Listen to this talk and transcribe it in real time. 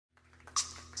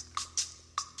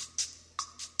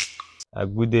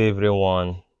Good day,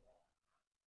 everyone.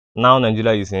 Now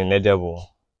Nigeria is inedible.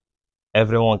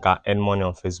 Everyone can earn money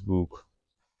on Facebook,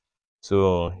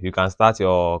 so you can start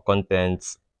your content,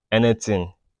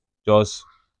 anything, just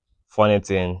funny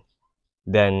thing.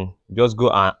 Then just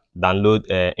go and download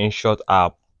a INSHOT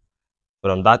app.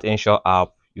 From that INSHOT app,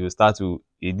 you start to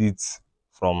edit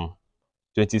from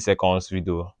 20 seconds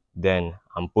video. Then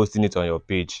I'm posting it on your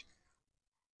page.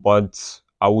 But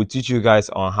I will teach you guys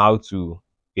on how to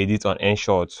edit on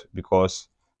INSHOT, because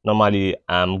normally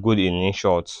I'm good in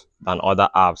INSHOT than other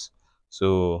apps.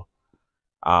 So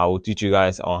I will teach you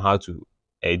guys on how to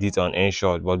edit on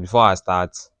INSHOT. But before I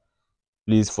start,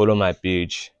 please follow my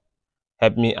page,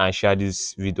 help me and share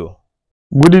this video.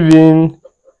 Good evening,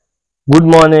 good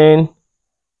morning,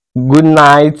 good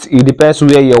night. It depends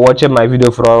where you're watching my video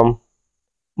from.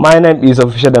 My name is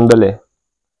Official Dembele,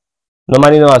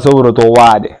 normally known as Obroto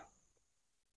Wad.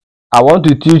 I want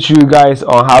to teach you guys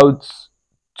on how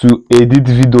to edit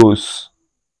videos.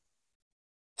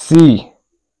 See,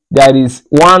 there is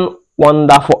one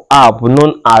wonderful app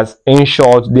known as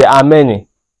INSHOT. There are many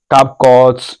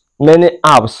CapCuts, many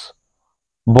apps,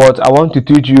 but I want to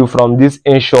teach you from this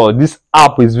INSHOT. This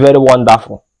app is very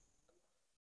wonderful.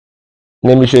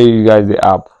 Let me show you guys the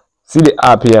app. See the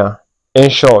app here,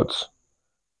 INSHOT.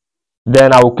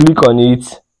 Then I will click on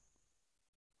it.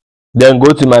 Then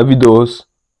go to my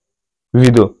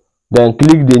video, then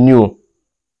click the new.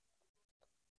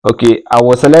 Okay, I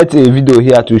will select a video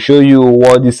here to show you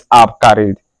what this app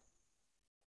carried.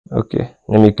 Okay,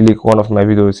 let me click one of my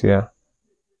videos here.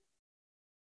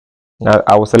 Now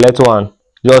I will select one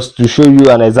just to show you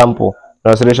an example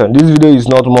illustration. This video is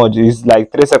not much, it's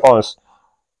like 3 seconds.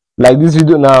 Like this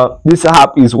video now, this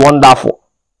app is wonderful.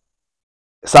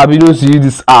 Sabinos use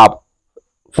this app,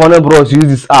 Funny Bros use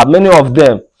this app, many of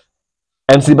them,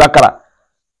 MC Bakara,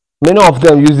 many of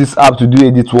them use this app to do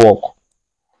edit work.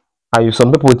 And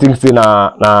some people think say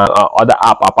other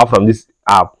app apart from this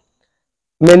app.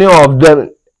 Many of them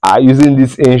are using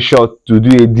this INSHOT to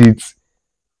do edits.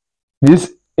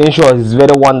 This INSHOT is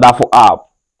very wonderful app.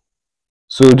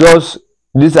 So just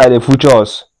these are the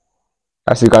features.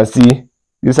 As you can see,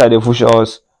 these are the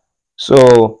features.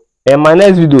 So in my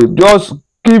next video, just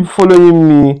keep following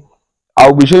me.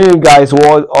 I'll be showing you guys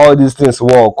what all these things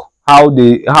work, how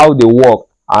they work,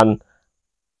 and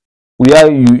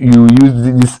where you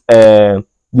use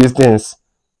these things,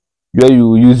 where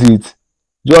you use it.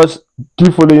 Just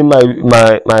keep following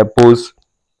my post.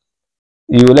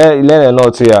 You learn a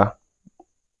lot here.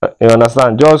 You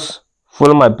understand? Just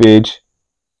follow my page.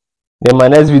 In my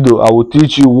next video, I will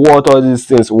teach you what all these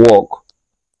things work.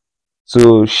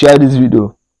 So share this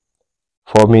video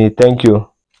for me. Thank you.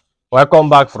 Welcome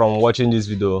back from watching this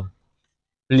video.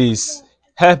 Please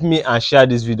help me and share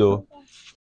this video.